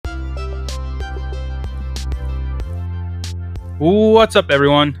What's up,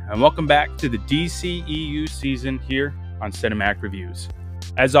 everyone, and welcome back to the DCEU season here on Cinematic Reviews.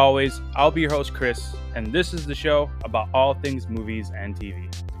 As always, I'll be your host, Chris, and this is the show about all things movies and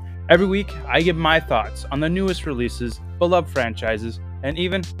TV. Every week, I give my thoughts on the newest releases, beloved franchises, and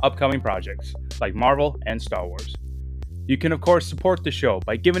even upcoming projects like Marvel and Star Wars. You can, of course, support the show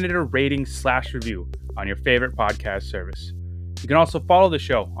by giving it a rating/review on your favorite podcast service. You can also follow the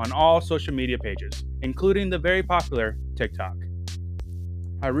show on all social media pages, including the very popular TikTok.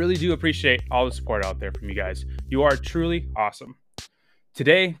 I really do appreciate all the support out there from you guys. You are truly awesome.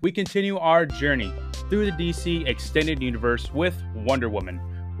 Today, we continue our journey through the DC Extended Universe with Wonder Woman,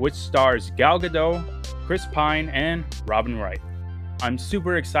 which stars Gal Gadot, Chris Pine, and Robin Wright. I'm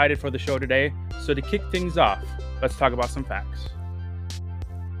super excited for the show today, so to kick things off, let's talk about some facts.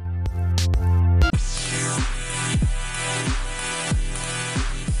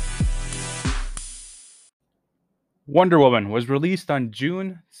 Wonder Woman was released on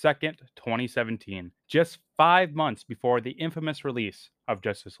June 2nd, 2017, just 5 months before the infamous release of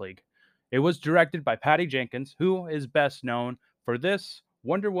Justice League. It was directed by Patty Jenkins, who is best known for this,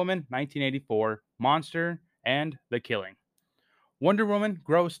 Wonder Woman 1984, Monster, and The Killing. Wonder Woman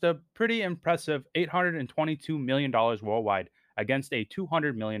grossed a pretty impressive $822 million worldwide against a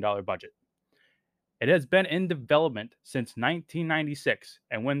 $200 million budget. It has been in development since 1996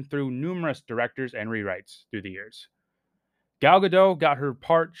 and went through numerous directors and rewrites through the years. Gal Gadot got her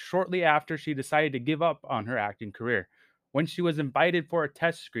part shortly after she decided to give up on her acting career. When she was invited for a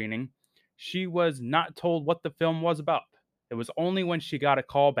test screening, she was not told what the film was about. It was only when she got a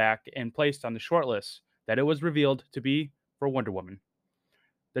call back and placed on the shortlist that it was revealed to be for Wonder Woman.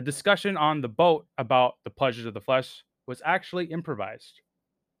 The discussion on the boat about the pleasures of the flesh was actually improvised.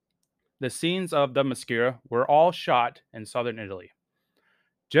 The scenes of the Mascara were all shot in southern Italy.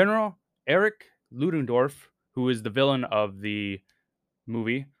 General Erich Ludendorff, who is the villain of the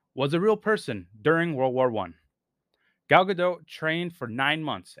movie, was a real person during World War I. Gal Gadot trained for 9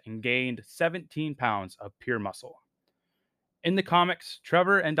 months and gained 17 pounds of pure muscle. In the comics,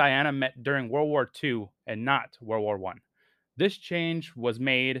 Trevor and Diana met during World War II and not World War I. This change was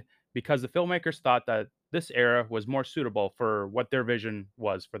made because the filmmakers thought that this era was more suitable for what their vision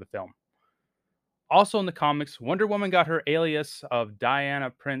was for the film. Also in the comics, Wonder Woman got her alias of Diana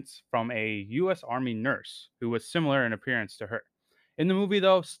Prince from a U.S. Army nurse who was similar in appearance to her. In the movie,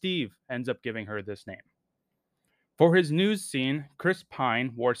 though, Steve ends up giving her this name. For his news scene, Chris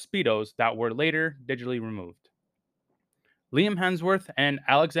Pine wore Speedos that were later digitally removed. Liam Hemsworth and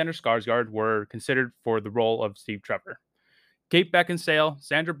Alexander Skarsgård were considered for the role of Steve Trevor. Kate Beckinsale,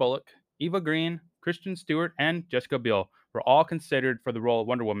 Sandra Bullock, Eva Green, Kristen Stewart, and Jessica Biel were all considered for the role of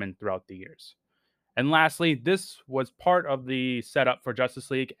Wonder Woman throughout the years. And lastly, this was part of the setup for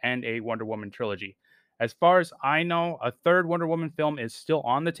Justice League and a Wonder Woman trilogy. As far as I know, a third Wonder Woman film is still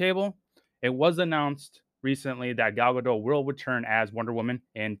on the table. It was announced recently that Gal Gadot will return as Wonder Woman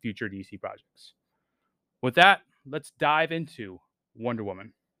in future DC projects. With that, let's dive into Wonder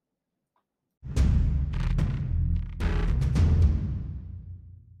Woman.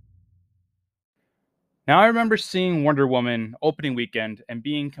 Now, I remember seeing Wonder Woman opening weekend and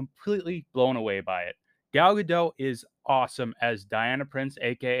being completely blown away by it. Gal Gadot is awesome as Diana Prince,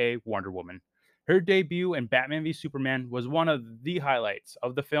 aka Wonder Woman. Her debut in Batman v Superman was one of the highlights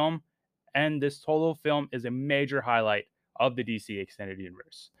of the film, and this total film is a major highlight of the DC Extended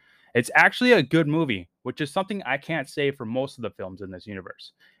Universe. It's actually a good movie, which is something I can't say for most of the films in this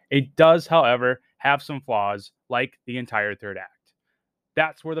universe. It does, however, have some flaws, like the entire third act.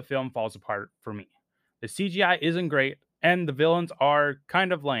 That's where the film falls apart for me. The CGI isn't great, and the villains are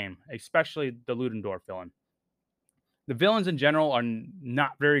kind of lame, especially the Ludendorff villain. The villains in general are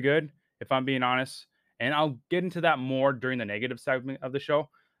not very good, if I'm being honest, and I'll get into that more during the negative segment of the show.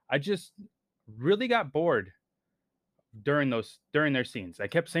 I just really got bored during their scenes. I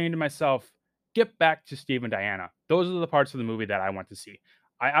kept saying to myself, get back to Steve and Diana. Those are the parts of the movie that I want to see.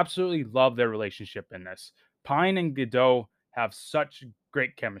 I absolutely love their relationship in this. Pine and Gadot have such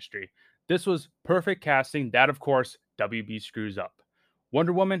great chemistry. This was perfect casting that, of course, WB screws up.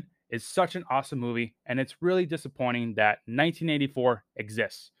 Wonder Woman is such an awesome movie, and it's really disappointing that 1984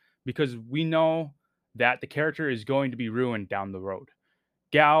 exists because we know that the character is going to be ruined down the road.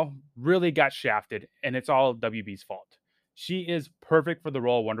 Gal really got shafted, and it's all WB's fault. She is perfect for the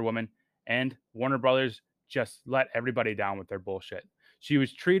role of Wonder Woman, and Warner Brothers just let everybody down with their bullshit. She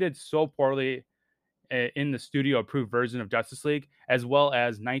was treated so poorly in the studio approved version of Justice League, as well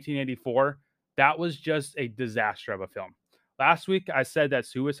as 1984, that was just a disaster of a film. Last week, I said that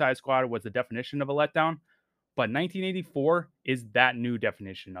Suicide Squad was the definition of a letdown, but 1984 is that new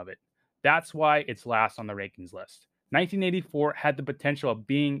definition of it. That's why it's last on the rankings list. 1984 had the potential of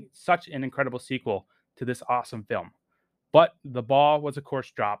being such an incredible sequel to this awesome film. But the ball was, of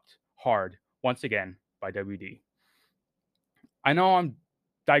course, dropped hard once again by WD. I know I'm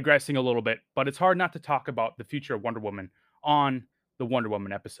digressing a little bit, but it's hard not to talk about the future of Wonder Woman on the Wonder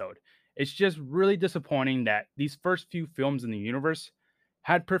Woman episode. It's just really disappointing that these first few films in the universe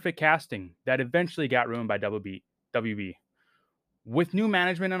had perfect casting that eventually got ruined by WB. With new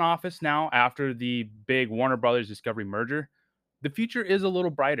management in office now after the big Warner Brothers Discovery merger, the future is a little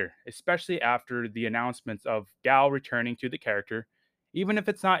brighter, especially after the announcements of Gal returning to the character, even if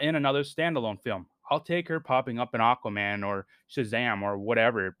it's not in another standalone film. I'll take her popping up in Aquaman or Shazam or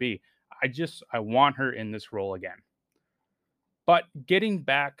whatever it be. I want her in this role again. But getting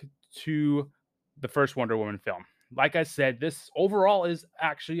back to the first Wonder Woman film, like I said, this overall is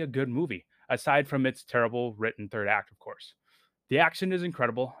actually a good movie, aside from its terrible written third act, of course. The action is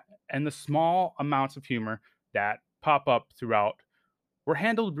incredible, and the small amounts of humor that pop up throughout were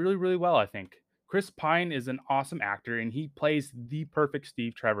handled really, really well, I think. Chris Pine is an awesome actor, and he plays the perfect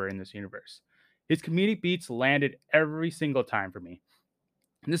Steve Trevor in this universe. His comedic beats landed every single time for me.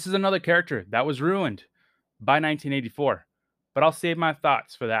 And this is another character that was ruined by 1984, but I'll save my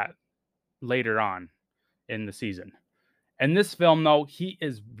thoughts for that later on in the season. And this film, though, he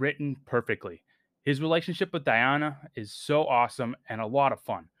is written perfectly. His relationship with Diana is so awesome and a lot of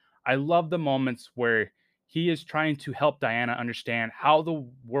fun. I love the moments where he is trying to help Diana understand how the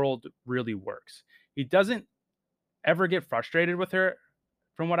world really works. He doesn't ever get frustrated with her,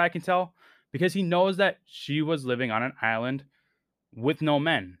 from what I can tell, because he knows that she was living on an island with no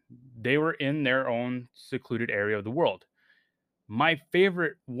men. They were in their own secluded area of the world. My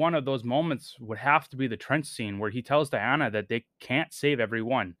favorite one of those moments would have to be the trench scene where he tells Diana that they can't save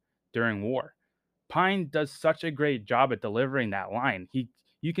everyone during war. Pine does such a great job at delivering that line.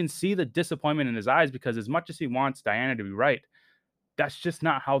 You can see the disappointment in his eyes because as much as he wants Diana to be right, that's just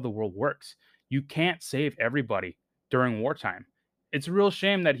not how the world works. You can't save everybody during wartime. It's a real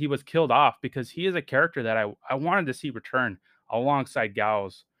shame that he was killed off because he is a character that I wanted to see return alongside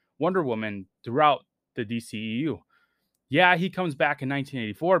Gal's Wonder Woman throughout the DCEU. Yeah, he comes back in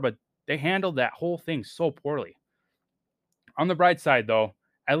 1984, but they handled that whole thing so poorly. On the bright side, though,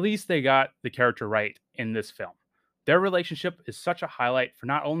 at least they got the character right in this film. Their relationship is such a highlight for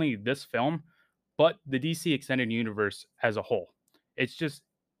not only this film, but the DC Extended Universe as a whole. It's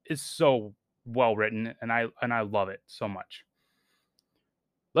so well written, and I love it so much.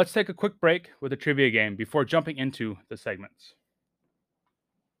 Let's take a quick break with a trivia game before jumping into the segments.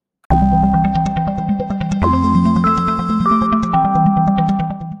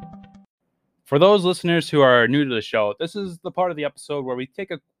 For those listeners who are new to the show, this is the part of the episode where we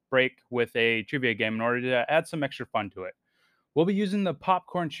take a break with a trivia game in order to add some extra fun to it. We'll be using the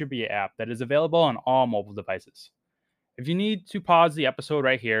Popcorn Trivia app that is available on all mobile devices. If you need to pause the episode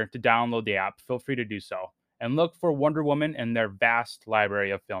right here to download the app, feel free to do so, and look for Wonder Woman and their vast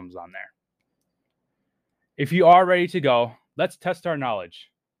library of films on there. If you are ready to go, let's test our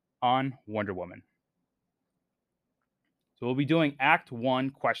knowledge on Wonder Woman. So we'll be doing Act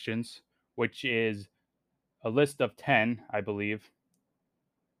 1 questions, which is a list of 10, I believe.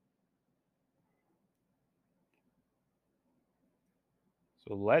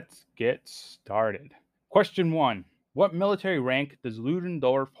 So let's get started. Question 1. What military rank does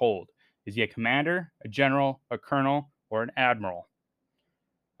Ludendorff hold? Is he a commander, a general, a colonel, or an admiral?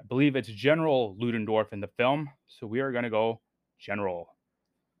 I believe it's General Ludendorff in the film, so we are going to go general.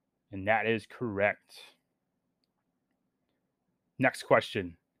 And that is correct. Next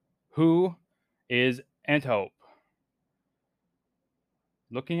question. Who is Anthope?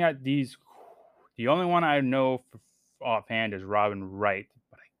 Looking at these, the only one I know offhand is Robin Wright.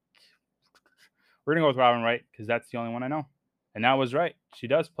 But we're going to go with Robin Wright because that's the only one I know. And that was right. She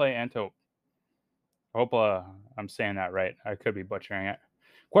does play Anthope. I hope I'm saying that right. I could be butchering it.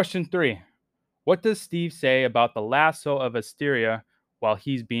 Question 3. What does Steve say about the lasso of Asteria while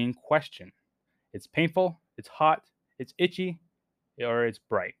he's being questioned? It's painful, it's hot, it's itchy, or it's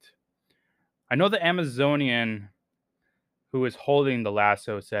bright. I know the Amazonian who is holding the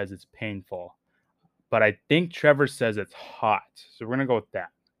lasso says it's painful, but I think Trevor says it's hot. So we're going to go with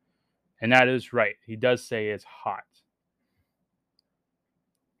that. And that is right. He does say it's hot.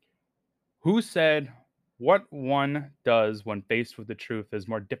 Who said what one does when faced with the truth is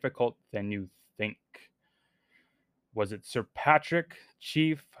more difficult than you think? Was it Sir Patrick,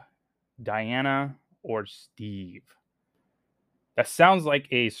 Chief, Diana, or Steve? That sounds like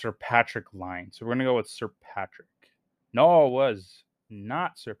a Sir Patrick line. So we're going to go with Sir Patrick. No, it was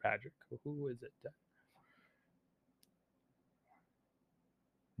not Sir Patrick. Who is it?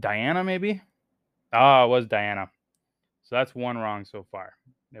 Diana, maybe? Ah, it was Diana. So that's one wrong so far.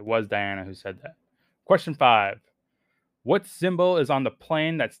 It was Diana who said that. Question 5. What symbol is on the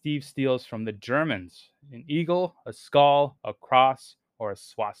plane that Steve steals from the Germans? An eagle, a skull, a cross, or a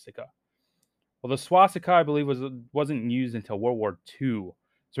swastika? Well, the swastika, I believe, wasn't used until World War II.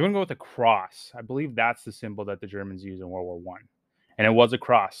 So we're going to go with a cross. I believe that's the symbol that the Germans used in World War One. And it was a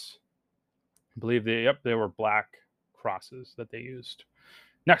cross. I believe they were black crosses that they used.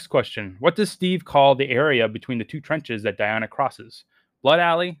 Next question. What does Steve call the area between the two trenches that Diana crosses? Blood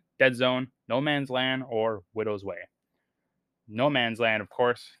Alley, Dead Zone, No Man's Land, or Widow's Way? No Man's Land, of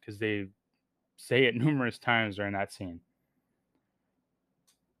course, because they say it numerous times during that scene.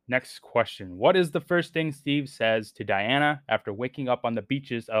 Next question. What is the first thing Steve says to Diana after waking up on the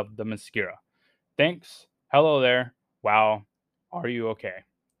beaches of the Mascara? Thanks. Hello there. Wow. Are you okay?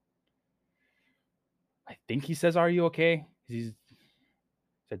 I think he says, "Are you okay?"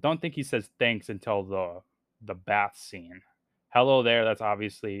 I don't think he says thanks until the bath scene. Hello there. That's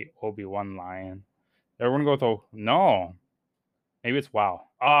obviously Obi-Wan lying. We're gonna go with no. Maybe it's wow.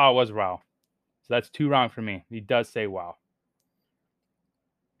 Oh, it was wow. So that's 2 wrong for me. He does say wow.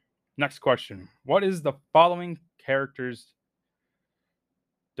 Next question. What is the following characters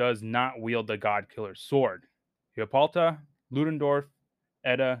does not wield the God Killer sword? Hippolyta, Ludendorff,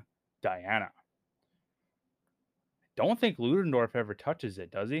 Edda, Diana. Don't think Ludendorff ever touches it,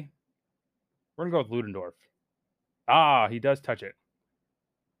 does he? We're gonna go with Ludendorff. Ah, he does touch it.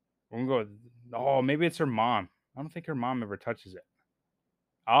 We're gonna go with, oh, maybe it's her mom. I don't think her mom ever touches it.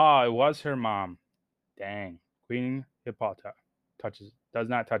 Ah, it was her mom. Dang. Queen Hippolyta does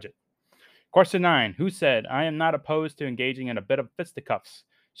not touch it. Question 9. Who said, I am not opposed to engaging in a bit of fisticuffs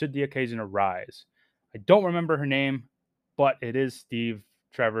should the occasion arise? I don't remember her name, but it is Steve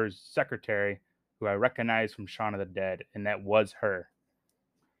Trevor's secretary, who I recognize from Shaun of the Dead, and that was her.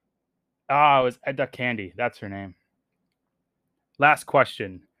 Ah, it was Edda Candy. That's her name. Last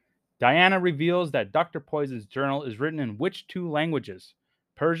question. Diana reveals that Dr. Poison's journal is written in which 2 languages?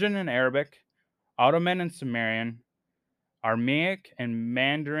 Persian and Arabic, Ottoman and Sumerian, Aramaic and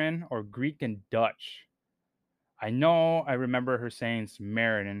Mandarin, or Greek and Dutch? I remember her saying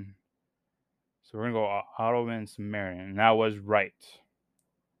Sumerian. So we're going to go Ottoman Sumerian. And that was right.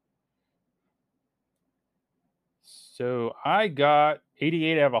 So I got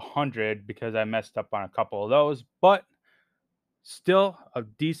 88 out of 100 because I messed up on a couple of those, but still a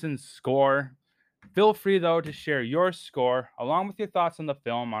decent score. Feel free, though, to share your score along with your thoughts on the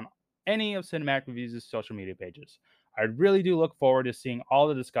film on any of Cinematic Reviews' social media pages. I really do look forward to seeing all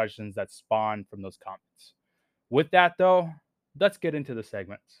the discussions that spawn from those comments. With that, though, let's get into the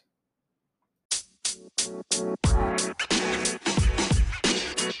segments.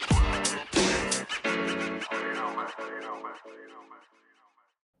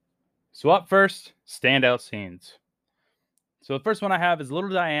 So up first, standout scenes. So the first one I have is Little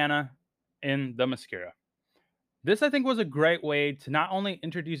Diana in the Mascara. This, I think, was a great way to not only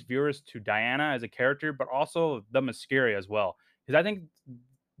introduce viewers to Diana as a character, but also the Mascara as well. Because I think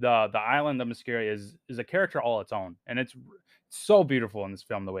the island, the Mascara, is a character all its own, and it's so beautiful in this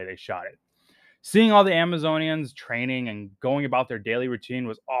film the way they shot it. Seeing all the Amazonians training and going about their daily routine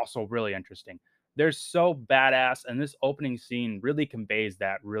was also really interesting. They're so badass, and this opening scene really conveys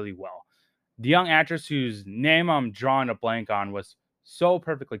that really well. The young actress whose name I'm drawing a blank on was so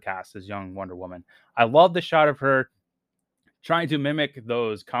perfectly cast as young Wonder Woman. I love the shot of her trying to mimic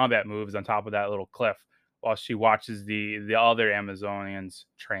those combat moves on top of that little cliff while she watches the other Amazonians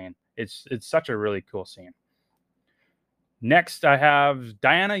train. It's such a really cool scene. Next, I have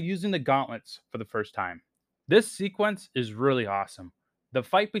Diana using the gauntlets for the first time. This sequence is really awesome. The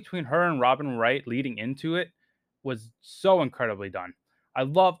fight between her and Robin Wright leading into it was so incredibly done. I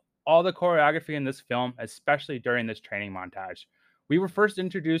love all the choreography in this film, especially during this training montage. We were first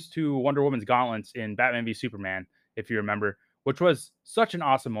introduced to Wonder Woman's gauntlets in Batman v Superman, if you remember, which was such an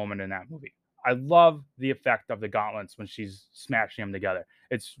awesome moment in that movie. I love the effect of the gauntlets when she's smashing them together.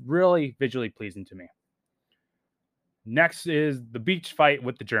 It's really visually pleasing to me. Next is the beach fight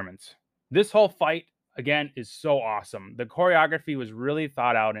with the Germans. This whole fight, again, is so awesome. The choreography was really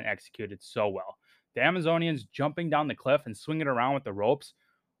thought out and executed so well. The Amazonians jumping down the cliff and swinging around with the ropes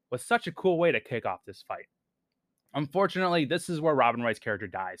was such a cool way to kick off this fight. Unfortunately, this is where Robin Wright's character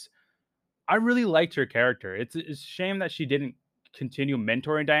dies. I really liked her character. It's a shame that she didn't continue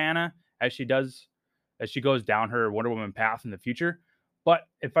mentoring Diana as she goes down her Wonder Woman path in the future. But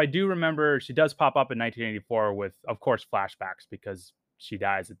if I do remember, she does pop up in 1984 with, of course, flashbacks because she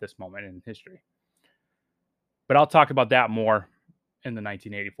dies at this moment in history. But I'll talk about that more in the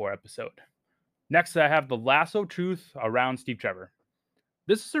 1984 episode. Next, I have the lasso truth around Steve Trevor.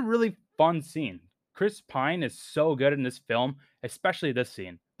 This is a really fun scene. Chris Pine is so good in this film, especially this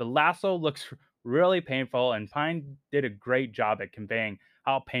scene. The lasso looks really painful, and Pine did a great job at conveying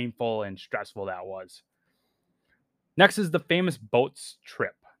how painful and stressful that was. Next is the famous boats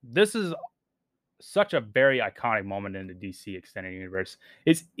trip. This is such a very iconic moment in the DC extended universe.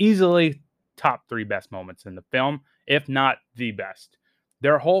 It's easily top 3 best moments in the film, if not the best.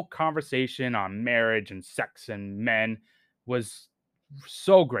 Their whole conversation on marriage and sex and men was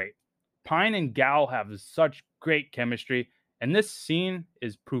so great. Pine and Gal have such great chemistry, and this scene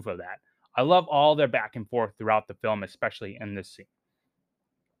is proof of that. I love all their back and forth throughout the film, especially in this scene.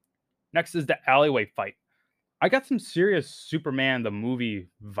 Next is the alleyway fight. I got some serious Superman the movie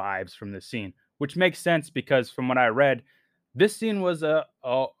vibes from this scene, which makes sense because from what I read, this scene was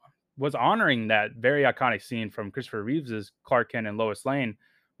honoring that very iconic scene from Christopher Reeves's Clark Kent and Lois Lane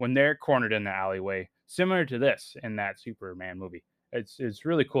when they're cornered in the alleyway, similar to this in that Superman movie. It's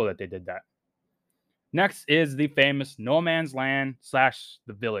really cool that they did that. Next is the famous No Man's Land slash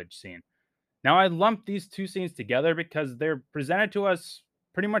the Village scene. Now I lumped these two scenes together because they're presented to us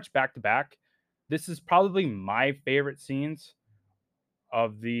pretty much back to back. This is probably my favorite scenes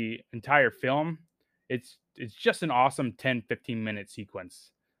of the entire film. It's just an awesome 10-15 minute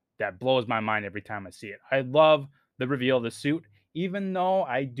sequence that blows my mind every time I see it. I love the reveal of the suit, even though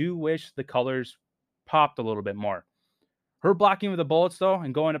I do wish the colors popped a little bit more. Her blocking with the bullets though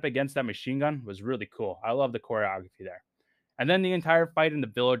and going up against that machine gun was really cool. I love the choreography there. And then the entire fight in the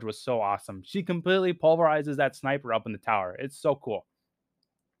village was so awesome. She completely pulverizes that sniper up in the tower. It's so cool.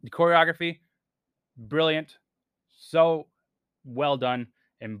 The choreography, brilliant. So well done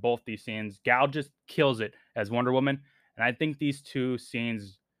in both these scenes. Gal just kills it as Wonder Woman, and I think these two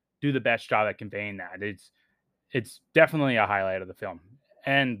scenes do the best job at conveying that. It's definitely a highlight of the film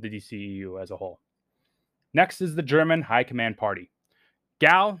and the DCEU as a whole. Next is the German High Command Party.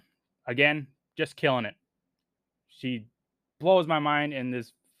 Gal, again, just killing it. She blows my mind in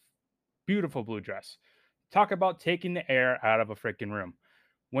this beautiful blue dress. Talk about taking the air out of a freaking room.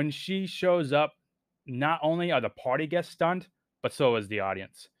 When she shows up, not only are the party guests stunned, but so is the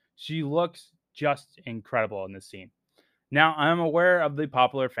audience. She looks just incredible in this scene. Now, I'm aware of the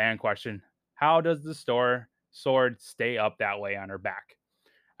popular fan question: how does the sword stay up that way on her back?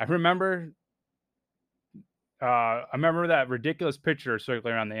 I remember I remember that ridiculous picture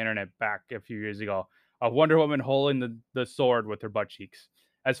circling around the internet back a few years ago of Wonder Woman holding the sword with her butt cheeks.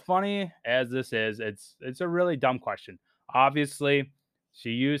 As funny as this is, it's a really dumb question. Obviously,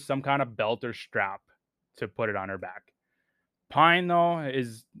 she used some kind of belt or strap to put it on her back. Pine though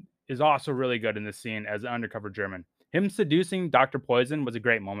is also really good in this scene as an undercover German. Him seducing Dr. Poison was a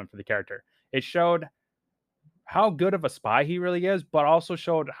great moment for the character. It showed how good of a spy he really is, but also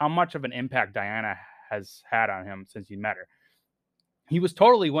showed how much of an impact Diana has had on him since he met her. He was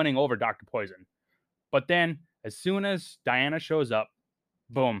totally winning over Dr. Poison. But then, as soon as Diana shows up,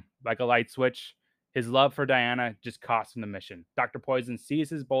 boom, like a light switch, his love for Diana just costs him the mission. Dr. Poison sees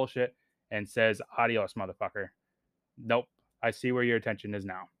his bullshit and says, adios, motherfucker. Nope, I see where your attention is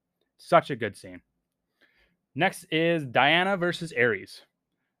now. Such a good scene. Next is Diana versus Ares.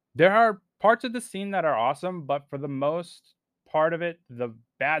 There are parts of the scene that are awesome, but for the most part of it, the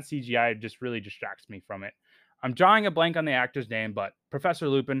bad CGI just really distracts me from it. I'm drawing a blank on the actor's name, but Professor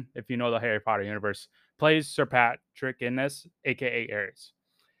Lupin, if you know the Harry Potter universe, plays Sir Patrick in this, aka Ares.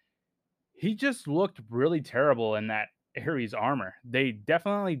 He just looked really terrible in that Ares armor. They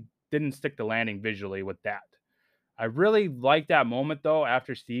definitely didn't stick the landing visually with that. I really like that moment though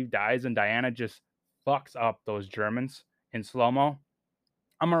after Steve dies and Diana just fucks up those Germans in slow mo.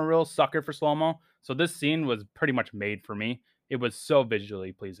 I'm a real sucker for slow mo, so this scene was pretty much made for me. It was so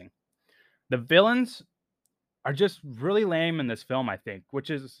visually pleasing. The villains are just really lame in this film, I think,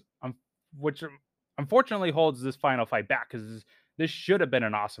 which unfortunately holds this final fight back because this should have been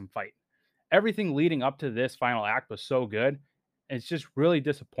an awesome fight. Everything leading up to this final act was so good. It's just really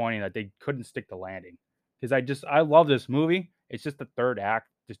disappointing that they couldn't stick the landing because I love this movie. It's just the third act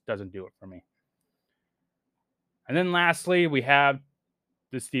just doesn't do it for me. And then lastly, we have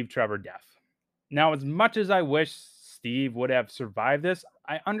the Steve Trevor death. Now, as much as I wish Steve would have survived this,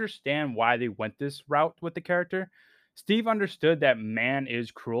 I understand why they went this route with the character. Steve understood that man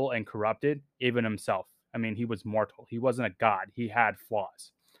is cruel and corrupted, even himself. I mean, he was mortal. He wasn't a god. He had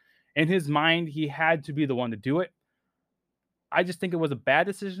flaws. In his mind, he had to be the one to do it. I just think it was a bad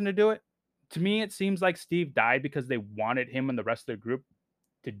decision to do it. To me, it seems like Steve died because they wanted him and the rest of the group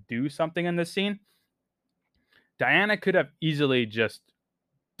to do something in this scene. Diana could have easily just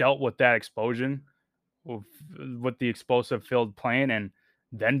dealt with that explosion with the explosive filled plane and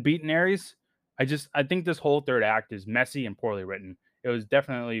then beaten Ares. I think this whole third act is messy and poorly written. It was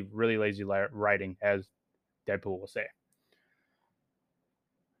definitely really lazy writing, as Deadpool will say.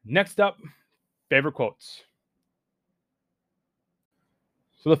 Next up, favorite quotes.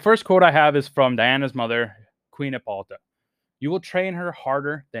 So the first quote I have is from Diana's mother, Queen Hippolyta. You will train her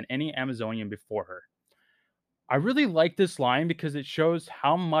harder than any Amazonian before her. I really like this line because it shows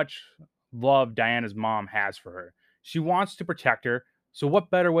how much love Diana's mom has for her. She wants to protect her, so what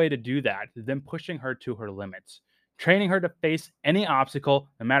better way to do that than pushing her to her limits, training her to face any obstacle,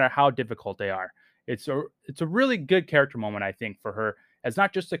 no matter how difficult they are. It's a really good character moment, I think, for her as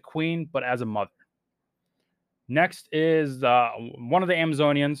not just a queen, but as a mother. Next is one of the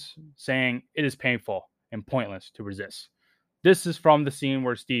Amazonians saying, "It is painful and pointless to resist." This is from the scene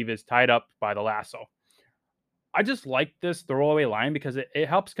where Steve is tied up by the lasso. I just like this throwaway line because it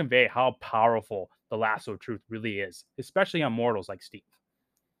helps convey how powerful the lasso of truth really is, especially on mortals like Steve.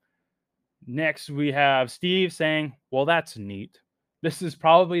 Next, we have Steve saying, "Well, that's neat." This is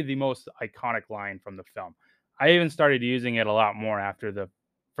probably the most iconic line from the film. I even started using it a lot more after the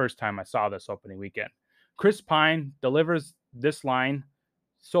first time I saw this opening weekend. Chris Pine delivers this line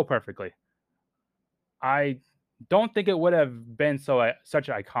so perfectly. I don't think it would have been such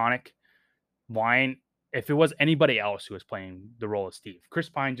an iconic line if it was anybody else who was playing the role of Steve. Chris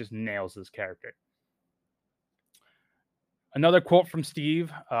Pine just nails this character. Another quote from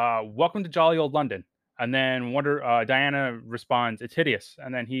Steve: "Welcome to jolly old London." And then Diana responds, "It's hideous."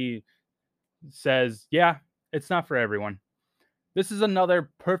 And then he says, "Yeah, it's not for everyone." This is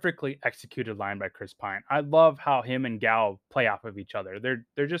another perfectly executed line by Chris Pine. I love how him and Gal play off of each other.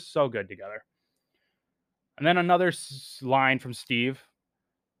 They're just so good together. And then another line from Steve: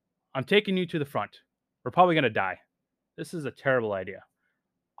 "I'm taking you to the front. We're probably gonna die. This is a terrible idea."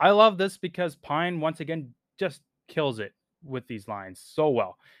 I love this because Pine once again just kills it with these lines so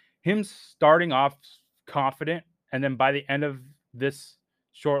well. Him starting off confident, and then by the end of this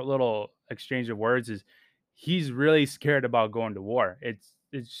short little exchange of words, is he's really scared about going to war. It's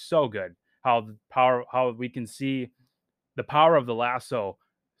so good how we can see the power of the lasso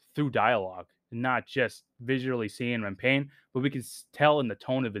through dialogue, not just visually seeing him in pain, but we can tell in the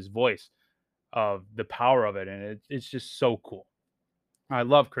tone of his voice of the power of it, and it's just so cool. I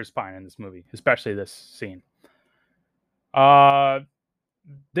love Chris Pine in this movie, especially this scene. Uh,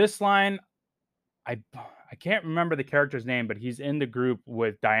 this line, I can't remember the character's name, but he's in the group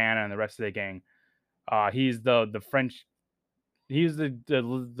with Diana and the rest of the gang. He's the French. He's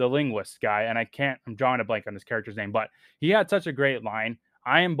the linguist guy, and I'm drawing a blank on his character's name, but he had such a great line.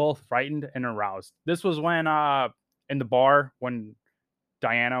 "I am both frightened and aroused." This was when in the bar when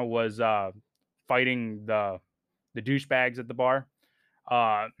Diana was fighting the douchebags at the bar.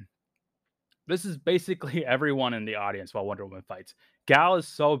 Uh, This is basically everyone in the audience while Wonder Woman fights. Gal is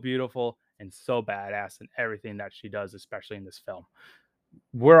so beautiful and so badass in everything that she does, especially in this film.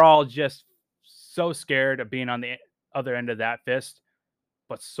 We're all just so scared of being on the other end of that fist,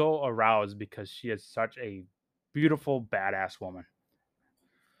 but so aroused because she is such a beautiful, badass woman.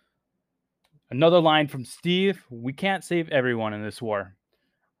 Another line from Steve: "We can't save everyone in this war."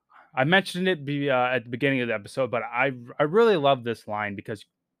 I mentioned it at the beginning of the episode, but I really love this line because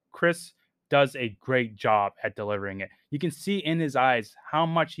Chris does a great job at delivering it. You can see in his eyes how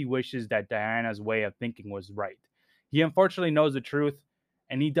much he wishes that Diana's way of thinking was right. He unfortunately knows the truth,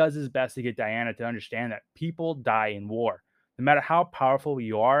 and he does his best to get Diana to understand that people die in war. No matter how powerful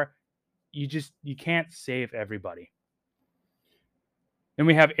you are, you can't save everybody. And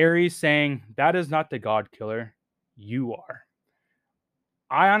we have Ares saying, "That is not the God Killer, you are."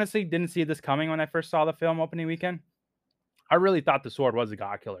 I honestly didn't see this coming when I first saw the film opening weekend. I really thought the sword was the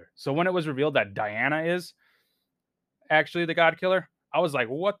God Killer. So when it was revealed that Diana is actually the God Killer, I was like,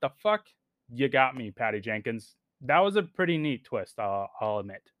 "What the fuck? You got me, Patty Jenkins." That was a pretty neat twist, I'll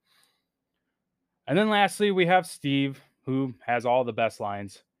admit. And then lastly, we have Steve, who has all the best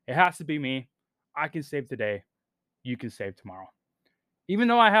lines. "It has to be me. I can save today. You can save tomorrow." Even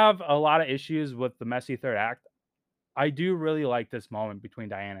though I have a lot of issues with the messy third act, I do really like this moment between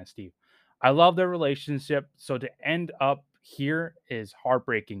Diana and Steve. I love their relationship, so to end up here is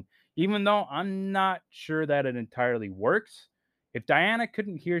heartbreaking, even though I'm not sure that it entirely works. If Diana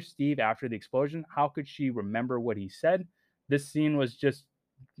couldn't hear Steve after the explosion, how could she remember what he said? This scene was just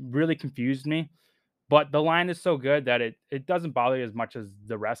really confused me, but the line is so good that it doesn't bother you as much as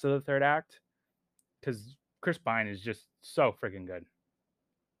the rest of the third act because Chris Pine is just so freaking good.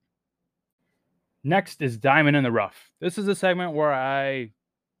 Next is Diamond in the Rough. This is a segment where I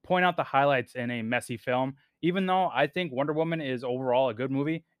point out the highlights in a messy film. Even though I think Wonder Woman is overall a good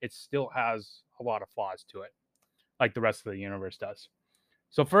movie, it still has a lot of flaws to it, like the rest of the universe does.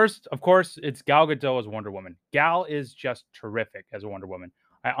 So first, of course, it's Gal Gadot as Wonder Woman. Gal is just terrific as Wonder Woman.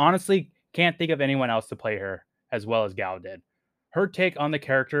 I honestly can't think of anyone else to play her as well as Gal did. Her take on the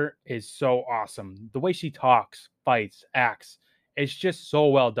character is so awesome. The way she talks, fights, acts, it's just so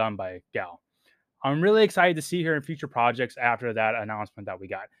well done by Gal. I'm really excited to see her in future projects after that announcement that we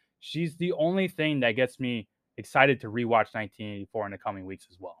got. She's the only thing that gets me excited to rewatch 1984 in the coming weeks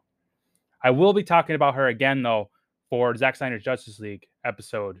as well. I will be talking about her again, though, for Zack Snyder's Justice League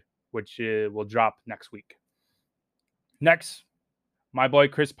episode, which will drop next week. Next, my boy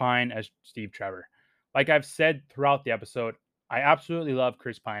Chris Pine as Steve Trevor. Like I've said throughout the episode, I absolutely love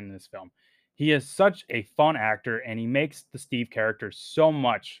Chris Pine in this film. He is such a fun actor, and he makes the Steve character so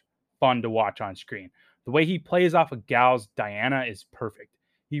much fun to watch on screen. The way he plays off of Gal's Diana is perfect.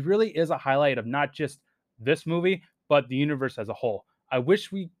 He really is a highlight of not just this movie, but the universe as a whole. I wish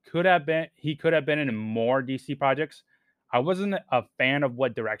he could have been in more DC projects. I wasn't a fan of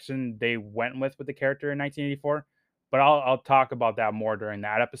what direction they went with the character in 1984, but I'll talk about that more during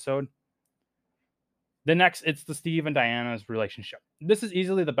that episode. The next, it's the Steve and Diana's relationship. This is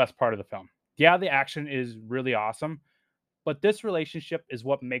easily the best part of the film. Yeah, the action is really awesome, but this relationship is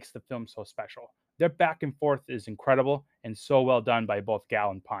what makes the film so special. Their back and forth is incredible and so well done by both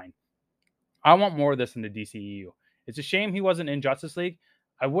Gal and Pine. I want more of this in the DCEU. It's a shame he wasn't in Justice League.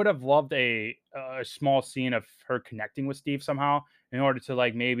 I would have loved a small scene of her connecting with Steve somehow in order to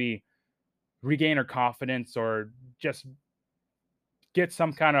like maybe regain her confidence or just get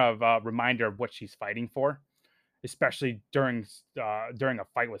some kind of reminder of what she's fighting for, especially during a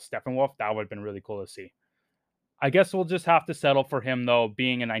fight with Steppenwolf. That would have been really cool to see. I guess we'll just have to settle for him though,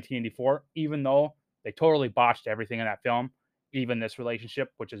 being in 1984, even though they totally botched everything in that film, even this relationship,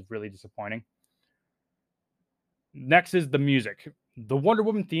 which is really disappointing. Next is the music. The Wonder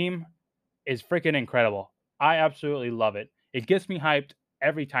Woman theme is freaking incredible. I absolutely love it. It gets me hyped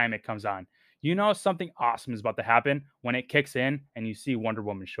every time it comes on. You know something awesome is about to happen when it kicks in and you see Wonder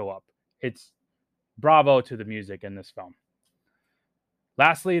Woman show up. It's bravo to the music in this film.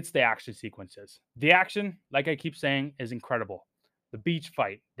 Lastly, it's the action sequences. The action, like I keep saying, is incredible. The beach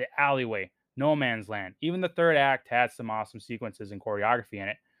fight, the alleyway, No Man's Land. Even the third act had some awesome sequences and choreography in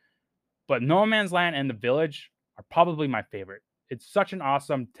it. But No Man's Land and The Village are probably my favorite. It's such an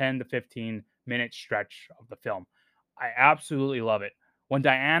awesome 10 to 15-minute stretch of the film. I absolutely love it. When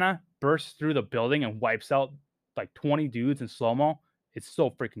Diana bursts through the building and wipes out like 20 dudes in slow mo, it's so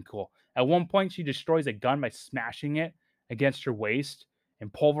freaking cool. At one point, she destroys a gun by smashing it against her waist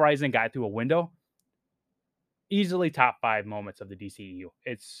and pulverizing a guy through a window. Easily top 5 moments of the DCEU.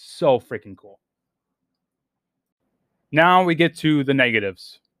 It's so freaking cool. Now we get to the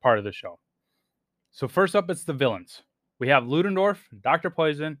negatives part of the show. So first up, it's the villains. We have Ludendorff, Dr.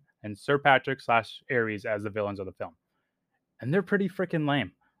 Poison, and Sir Patrick / Ares as the villains of the film. And they're pretty freaking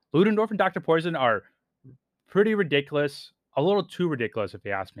lame. Ludendorff and Dr. Poison are pretty ridiculous, a little too ridiculous if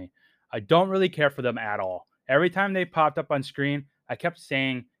you ask me. I don't really care for them at all. Every time they popped up on screen, I kept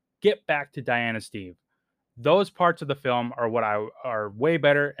saying, get back to Diana Steve. Those parts of the film are what are way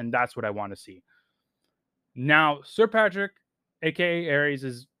better, and that's what I want to see. Now, Sir Patrick, aka Ares,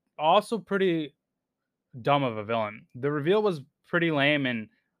 is also pretty dumb of a villain. The reveal was pretty lame, and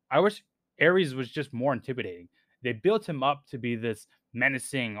I wish Ares was just more intimidating. They built him up to be this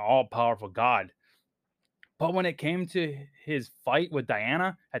menacing, all powerful god. But when it came to his fight with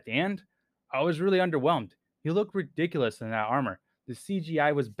Diana at the end, I was really underwhelmed. He looked ridiculous in that armor. The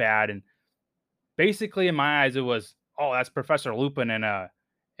CGI was bad, and basically, in my eyes, it was, oh, that's Professor Lupin in an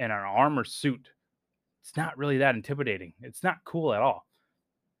armor suit. It's not really that intimidating. It's not cool at all.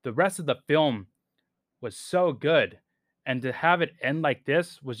 The rest of the film was so good, and to have it end like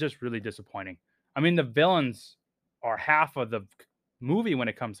this was just really disappointing. I mean, the villains are half of the movie when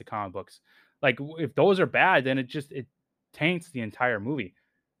it comes to comic books. Like if those are bad, then it taints the entire movie.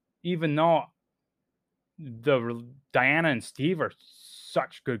 Even though Diana and Steve are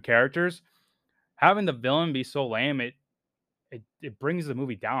such good characters, having the villain be so lame, it brings the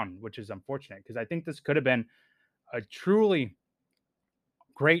movie down, which is unfortunate because I think this could have been a truly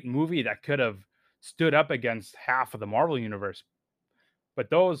great movie that could have stood up against half of the Marvel universe. But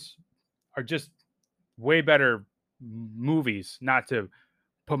those are just way better movies. Not to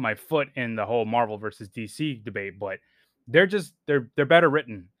put my foot in the whole Marvel versus DC debate, but they're better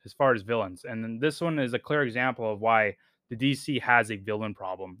written as far as villains. And then this one is a clear example of why the DC has a villain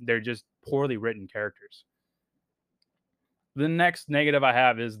problem. They're just poorly written characters. The next negative I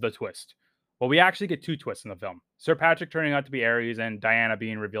have is the twist. Well, we actually get 2 twists in the film. Sir Patrick turning out to be Ares and Diana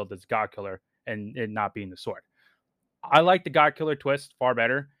being revealed as God Killer and it not being the sword. I like the God Killer twist far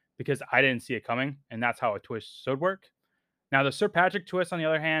better because I didn't see it coming, and that's how a twist should work. Now, the Sir Patrick twist, on the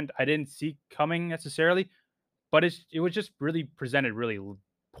other hand, I didn't see coming necessarily, but it was just really presented really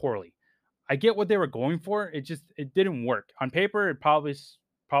poorly. I get what they were going for. It didn't work on paper. It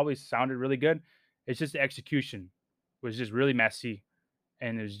probably sounded really good. It's just the execution was just really messy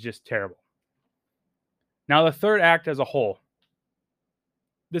and it was just terrible. Now, the third act as a whole,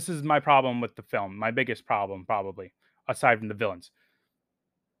 this is my problem with the film. My biggest problem, probably, aside from the villains.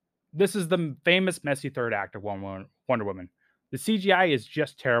 This is the famous messy third act of Wonder Woman. The CGI is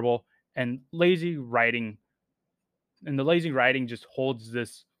just terrible and lazy writing, and the lazy writing just holds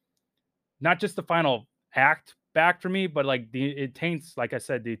this, not just the final act back for me, but like it taints, like I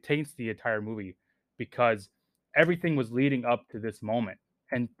said, it taints the entire movie because everything was leading up to this moment.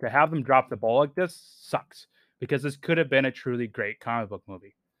 And to have them drop the ball like this sucks because this could have been a truly great comic book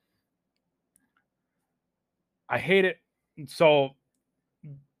movie. I hate it. So,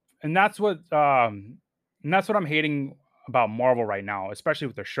 and that's what I'm hating about Marvel right now, especially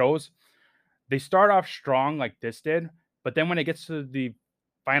with their shows. They start off strong like this did, but then when it gets to the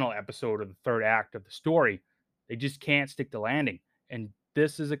final episode or the third act of the story, they just can't stick the landing. And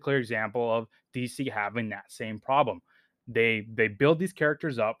this is a clear example of DC having that same problem. They build these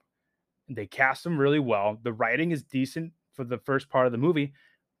characters up, they cast them really well. The writing is decent for the first part of the movie,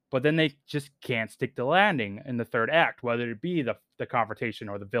 but then they just can't stick the landing in the third act, whether it be the confrontation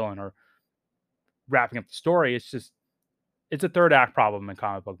or the villain or wrapping up the story. It's a third act problem in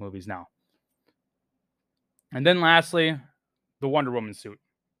comic book movies now. And then lastly, the Wonder Woman suit.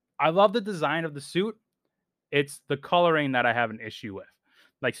 I love the design of the suit. It's the coloring that I have an issue with.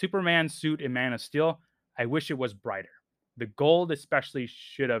 Like Superman's suit in Man of Steel, I wish it was brighter. The gold especially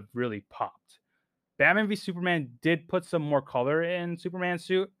should have really popped. Batman v Superman did put some more color in Superman's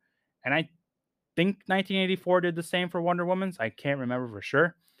suit, and I think 1984 did the same for Wonder Woman's. I can't remember for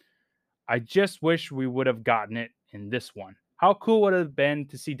sure. I just wish we would have gotten it in this one. How cool would it have been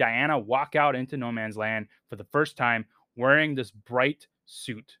to see Diana walk out into no man's land for the first time wearing this bright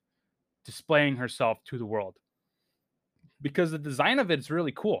suit, displaying herself to the world? Because the design of it is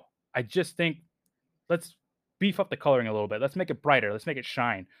really cool. I just think let's beef up the coloring a little bit. Let's make it brighter. Let's make it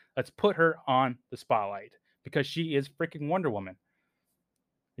shine. Let's put her on the spotlight because she is freaking Wonder Woman.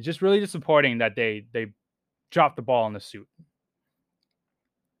 It's just really disappointing that they dropped the ball on the suit.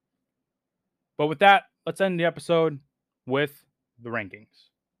 But with that, let's end the episode with the rankings.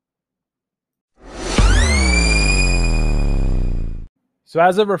 So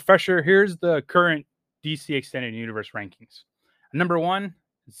as a refresher, here's the current DC Extended Universe rankings. Number 1,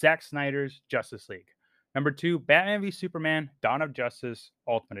 Zack Snyder's Justice League. Number 2, Batman v Superman, Dawn of Justice,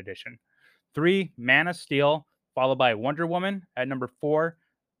 Ultimate Edition. 3, Man of Steel, followed by Wonder Woman at number 4,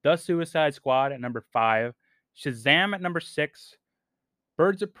 The Suicide Squad at number 5, Shazam at number 6,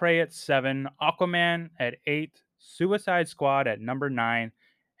 Birds of Prey at 7, Aquaman at 8, Suicide Squad at number 9,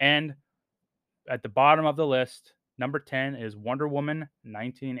 and at the bottom of the list, number 10 is Wonder Woman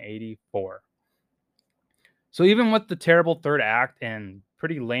 1984. So even with the terrible third act and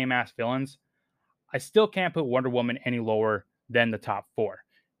pretty lame-ass villains, I still can't put Wonder Woman any lower than the top 4.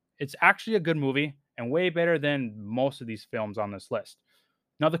 It's actually a good movie and way better than most of these films on this list.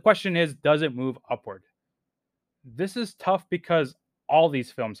 Now the question is, does it move upward? This is tough because all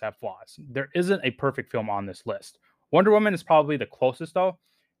these films have flaws. There isn't a perfect film on this list. Wonder Woman is probably the closest though.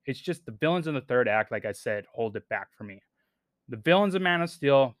 It's just the villains in the third act, like I said, hold it back for me. The villains of Man of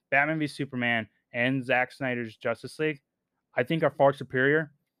Steel, Batman v Superman, and Zack Snyder's Justice League, I think are far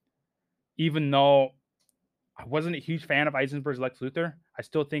superior. Even though I wasn't a huge fan of Eisenberg's Lex Luthor, I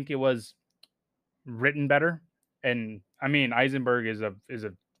still think it was written better. And I mean, Eisenberg is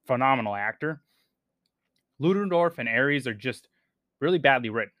a phenomenal actor. Ludendorff and Ares are just really badly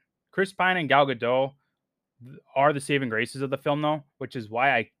written. Chris Pine and Gal Gadot are the saving graces of the film, though, which is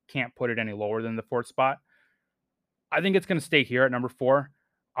why I can't put it any lower than the 4th spot. I think it's going to stay here at number 4.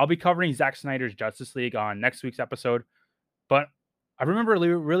 I'll be covering Zack Snyder's Justice League on next week's episode, but I remember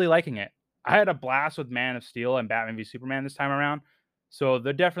really liking it. I had a blast with Man of Steel and Batman v Superman this time around, so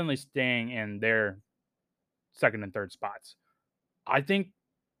they're definitely staying in their 2nd and 3rd spots. I think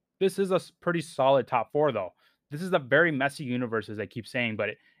this is a pretty solid top 4, though. This is a very messy universe, as I keep saying, but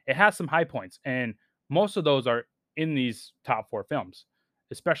it has some high points, and most of those are in these top 4 films,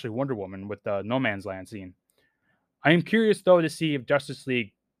 especially Wonder Woman with the No Man's Land scene. I am curious, though, to see if Justice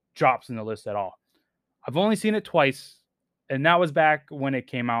League drops in the list at all. I've only seen it twice, and that was back when it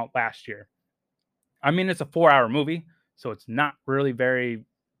came out last year. I mean, it's a 4-hour movie, so it's not really very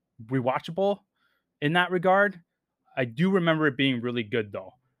rewatchable in that regard. I do remember it being really good,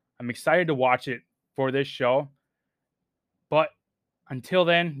 though. I'm excited to watch it for this show. But until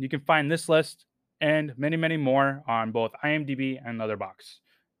then, you can find this list and many, many more on both IMDb and Letterboxd.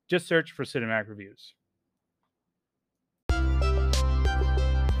 Just search for Cinematic Reviews.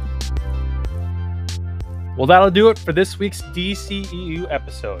 Well, that'll do it for this week's DCEU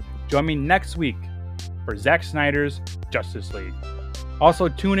episode. Join me next week for Zack Snyder's Justice League. Also,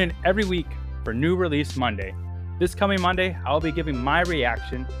 tune in every week for New Release Monday. This coming Monday, I'll be giving my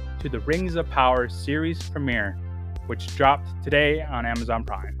reaction to the Rings of Power series premiere, which dropped today on Amazon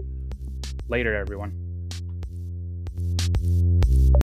Prime. Later, everyone.